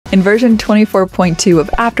In version 24.2 of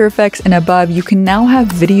After Effects and above, you can now have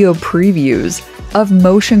video previews of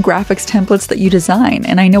motion graphics templates that you design,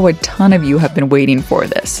 and I know a ton of you have been waiting for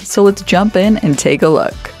this. So let's jump in and take a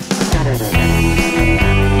look.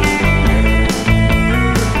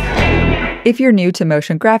 If you're new to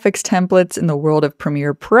motion graphics templates in the world of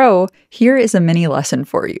Premiere Pro, here is a mini lesson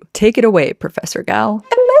for you. Take it away, Professor Gal.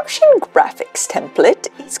 A motion graphics template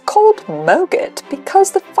is called MOGRT because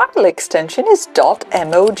the file extension is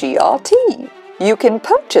 .MOGRT. You can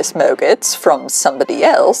purchase MOGRTs from somebody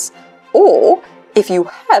else, or if you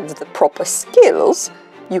have the proper skills,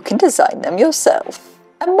 you can design them yourself.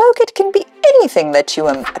 A MOGRT can be anything that you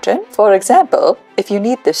imagine. For example, if you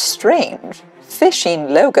need this strange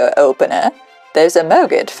fishing logo opener, there's a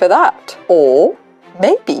MOGRT for that. Or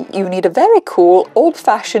maybe you need a very cool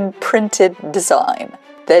old-fashioned printed design.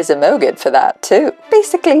 There's a MOGRT for that too.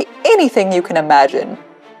 Basically anything you can imagine,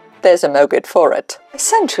 there's a MOGRT for it.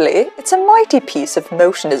 Essentially, it's a mighty piece of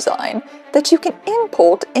motion design that you can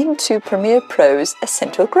import into Premiere Pro's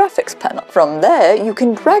Essential Graphics panel. From there, you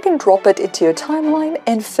can drag and drop it into your timeline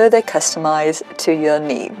and further customize to your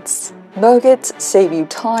needs. MOGRTs save you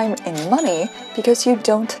time and money because you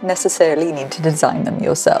don't necessarily need to design them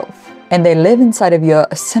yourself. And they live inside of your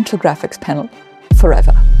Essential Graphics panel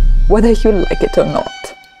forever, whether you like it or not.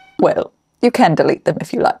 Well, you can delete them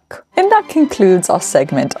if you like. And that concludes our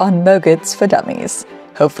segment on MOGRTs for Dummies.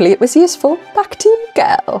 Hopefully it was useful. Back to you,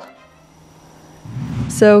 Gal.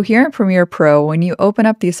 So here in Premiere Pro, when you open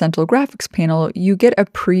up the Essential Graphics panel, you get a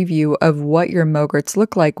preview of what your MOGRTs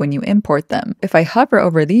look like when you import them. If I hover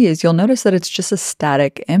over these, you'll notice that it's just a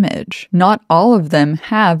static image. Not all of them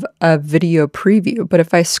have a video preview, but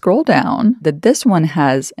if I scroll down, this one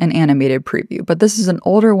has an animated preview, but this is an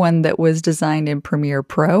older one that was designed in Premiere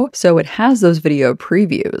Pro, so it has those video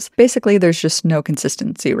previews. Basically, there's just no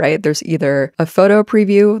consistency, right? There's either a photo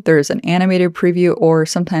preview, there's an animated preview, or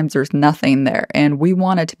sometimes there's nothing there, and we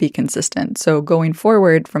want it to be consistent. So going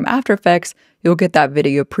forward from After Effects, you'll get that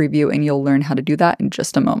video preview and you'll learn how to do that in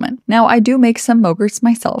just a moment. Now, I do make some MOGRTs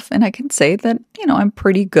myself, and I can say that, I'm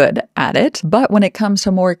pretty good at it. But when it comes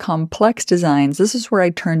to more complex designs, this is where I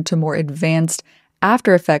turn to more advanced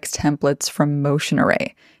After Effects templates from Motion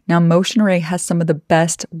Array. Now, Motion Array has some of the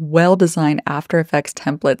best well-designed After Effects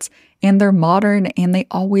templates, and they're modern and they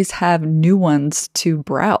always have new ones to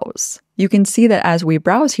browse. You can see that as we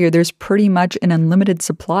browse here, there's pretty much an unlimited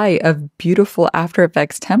supply of beautiful After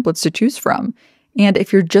Effects templates to choose from. And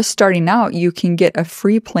if you're just starting out, you can get a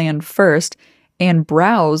free plan first and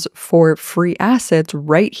browse for free assets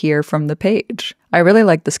right here from the page. I really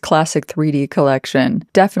like this classic 3D collection.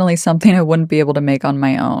 Definitely something I wouldn't be able to make on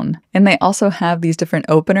my own. And they also have these different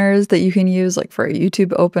openers that you can use, like for a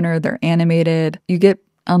YouTube opener, they're animated. You get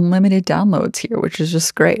unlimited downloads here, which is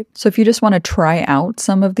just great. So if you just want to try out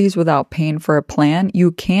some of these without paying for a plan,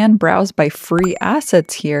 you can browse by free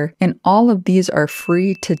assets here, and all of these are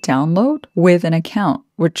free to download with an account,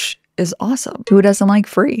 which is awesome. Who doesn't like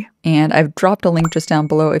free? And I've dropped a link just down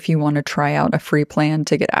below if you want to try out a free plan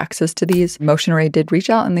to get access to these. Motion Array did reach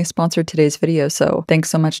out and they sponsored today's video, so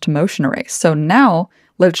thanks so much to Motion Array. So now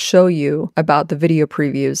let's show you about the video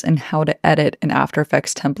previews and how to edit an After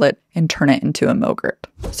Effects template and turn it into a MOGRT.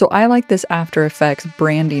 So I like this After Effects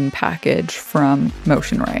branding package from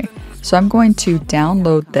Motion Array. So I'm going to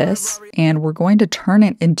download this and we're going to turn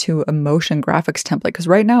it into a motion graphics template because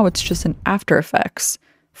right now it's just an After Effects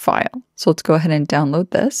file. So let's go ahead and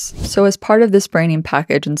download this. So as part of this branding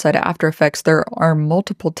package inside of After Effects, there are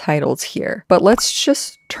multiple titles here, but let's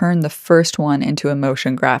just turn the first one into a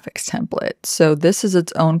motion graphics template. So this is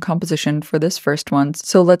its own composition for this first one.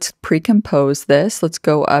 So let's pre-compose this. Let's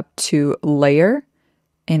go up to Layer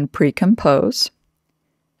and Pre-compose.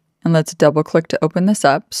 And let's double click to open this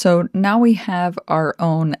up. So now we have our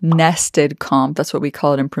own nested comp. That's what we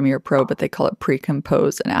call it in Premiere Pro, but they call it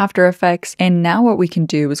pre-compose in After Effects. And now what we can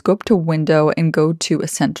do is go up to Window and go to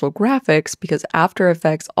Essential Graphics, because After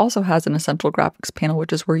Effects also has an Essential Graphics panel,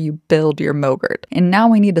 which is where you build your MOGRT. And now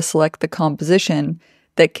we need to select the composition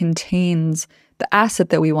that contains the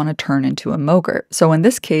asset that we want to turn into a MOGRT. So in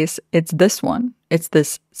this case, it's this one. It's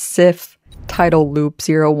this SIF title loop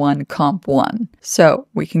 01 comp 1. So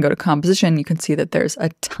we can go to composition. You can see that there's a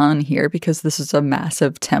ton here because this is a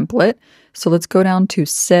massive template. So let's go down to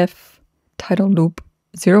SIF title loop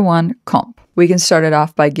 01 comp. We can start it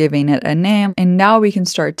off by giving it a name, and now we can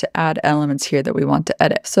start to add elements here that we want to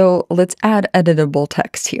edit. So let's add editable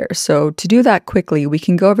text here. So to do that quickly, we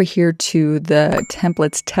can go over here to the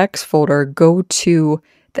templates text folder, go to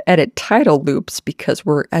the edit title loops because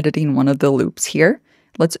we're editing one of the loops here.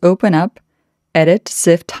 Let's open up edit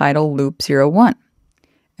SIF title loop 01.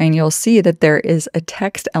 And you'll see that there is a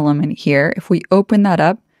text element here. If we open that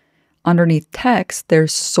up, underneath text,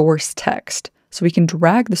 there's source text. So we can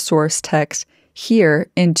drag the source text here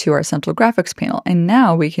into our central graphics panel. And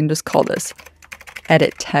now we can just call this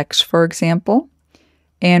edit text, for example.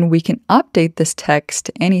 And we can update this text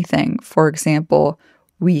to anything. For example,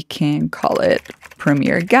 we can call it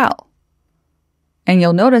Premiere Gal. And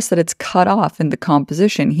you'll notice that it's cut off in the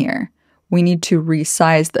composition here. We need to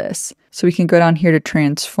resize this. So we can go down here to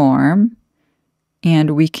transform,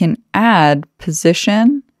 and we can add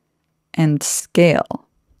position and scale.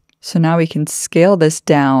 So now we can scale this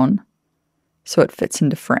down so it fits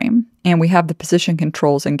into frame. And we have the position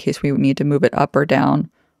controls in case we need to move it up or down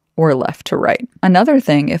or left to right. Another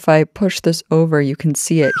thing, if I push this over, you can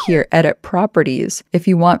see it here, edit properties. If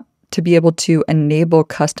you want to be able to enable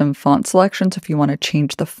custom font selections, if you want to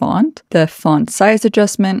change the font size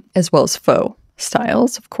adjustment, as well as faux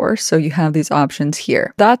styles, of course. So you have these options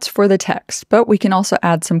here. That's for the text, but we can also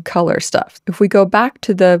add some color stuff. If we go back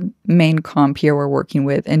to the main comp here we're working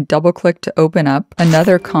with and double click to open up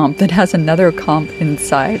another comp that has another comp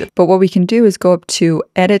inside. But what we can do is go up to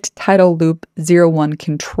Edit Title Loop 01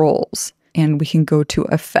 Controls. And we can go to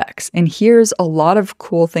Effects. And here's a lot of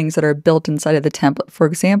cool things that are built inside of the template. For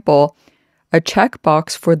example, a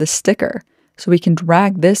checkbox for the sticker. So we can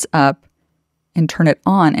drag this up and turn it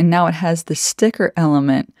on, and now it has the sticker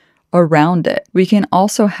element around it. We can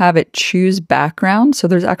also have it choose background. So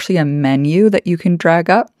there's actually a menu that you can drag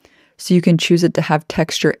up. So you can choose it to have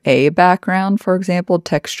texture A background, for example,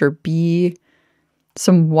 texture B,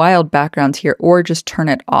 some wild backgrounds here, or just turn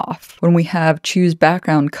it off. When we have choose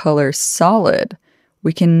background color solid,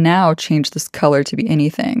 we can now change this color to be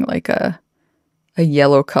anything, like a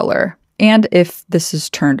yellow color. And if this is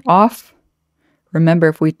turned off, remember,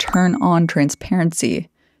 if we turn on transparency,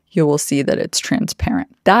 you will see that it's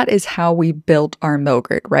transparent. That is how we built our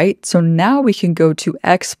MOGRT, right? So now we can go to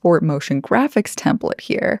Export Motion Graphics template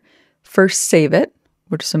here. First, save it,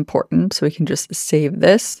 which is important. So we can just save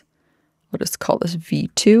this. We'll just call this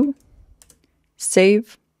V2,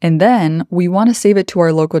 save. And then we want to save it to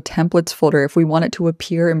our local templates folder if we want it to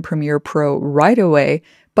appear in Premiere Pro right away.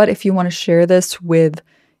 But if you want to share this with,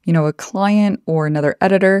 a client or another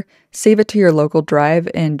editor, save it to your local drive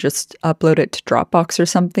and just upload it to Dropbox or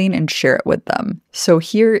something and share it with them. So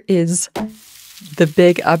here is the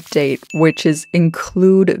big update, which is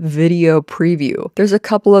include video preview. There's a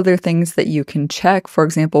couple other things that you can check. For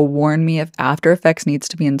example, warn me if After Effects needs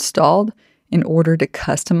to be installed in order to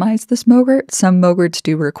customize this MOGRT. Some MOGRTs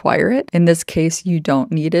do require it. In this case, you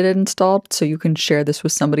don't need it installed, so you can share this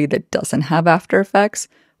with somebody that doesn't have After Effects,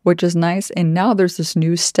 which is nice. And now there's this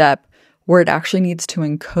new step where it actually needs to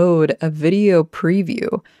encode a video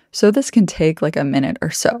preview. So this can take like a minute or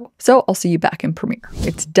so. So I'll see you back in Premiere.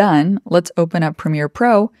 It's done. Let's open up Premiere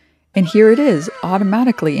Pro, and here it is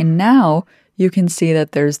automatically. And now you can see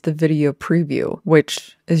that there's the video preview,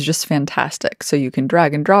 which is just fantastic. So you can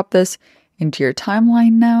drag and drop this into your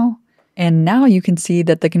timeline now. And now you can see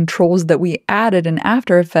that the controls that we added in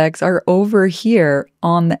After Effects are over here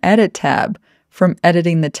on the Edit tab, from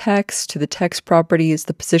editing the text to the text properties,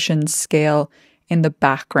 the position, scale, and the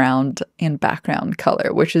background and background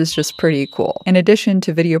color, which is just pretty cool. In addition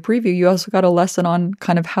to video preview, you also got a lesson on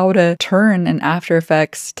kind of how to turn an After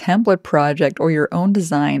Effects template project or your own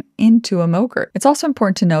design into a MOGRT. It's also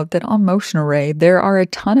important to note that on Motion Array, there are a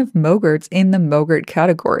ton of MOGRTs in the MOGRT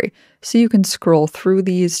category. So you can scroll through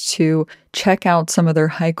these to check out some of their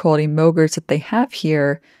high quality MOGRTs that they have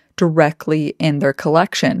here directly in their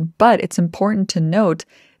collection. But it's important to note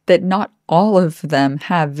that not all of them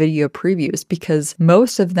have video previews because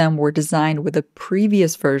most of them were designed with a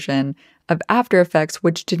previous version of After Effects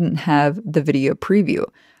which didn't have the video preview.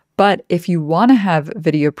 But if you want to have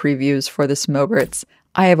video previews for this MOGRTs,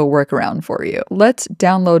 I have a workaround for you. Let's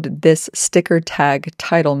download this sticker tag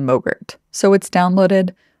title MOGRT. So it's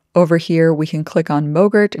downloaded. Over here, we can click on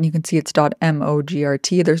MOGRT and you can see it's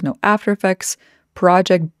 .MOGRT. There's no After Effects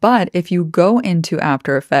project, but if you go into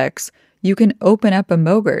After Effects, you can open up a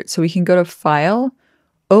MOGRT. So we can go to File,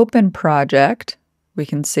 Open Project. We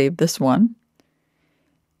can save this one.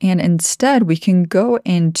 And instead, we can go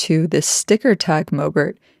into this sticker tag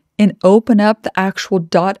MOGRT and open up the actual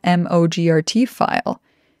 .MOGRT file.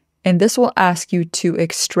 And this will ask you to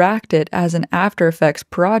extract it as an After Effects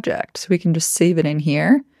project. So we can just save it in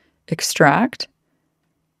here, extract,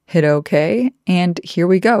 hit OK, and here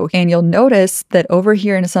we go. And you'll notice that over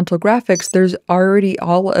here in Essential Graphics, there's already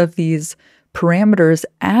all of these parameters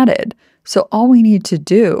added. So all we need to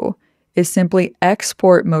do is simply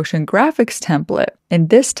export Motion Graphics template. And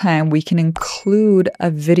this time we can include a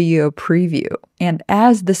video preview. And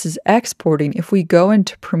as this is exporting, if we go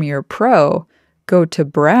into Premiere Pro, go to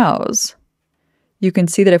Browse, you can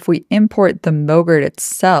see that if we import the MOGRT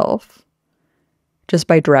itself, just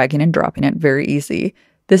by dragging and dropping it, very easy,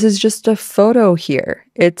 this is just a photo here.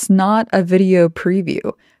 It's not a video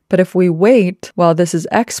preview. But if we wait while this is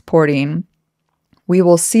exporting, we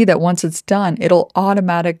will see that once it's done, it'll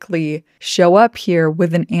automatically show up here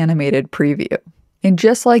with an animated preview. And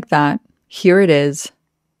just like that, here it is,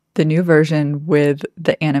 the new version with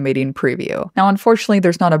the animating preview. Now, unfortunately,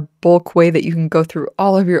 there's not a bulk way that you can go through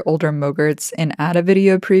all of your older MOGRTs and add a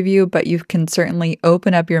video preview, but you can certainly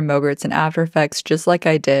open up your MOGRTs in After Effects just like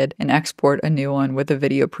I did and export a new one with a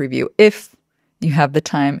video preview if you have the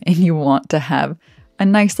time and you want to have a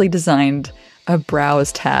nicely designed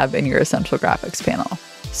Browse tab in your Essential Graphics panel.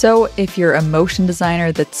 So if you're a motion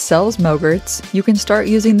designer that sells MOGRTs, you can start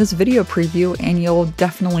using this video preview and you'll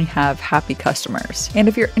definitely have happy customers. And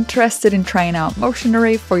if you're interested in trying out Motion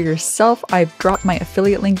Array for yourself, I've dropped my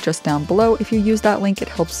affiliate link just down below. If you use that link, it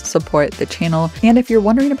helps support the channel. And if you're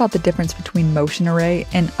wondering about the difference between Motion Array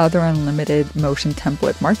and other unlimited motion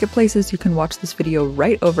template marketplaces, you can watch this video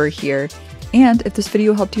right over here. And if this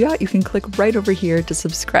video helped you out, you can click right over here to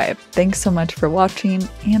subscribe. Thanks so much for watching,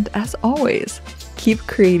 and as always, keep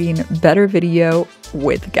creating better video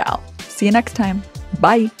with Gal. See you next time.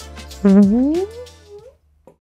 Bye.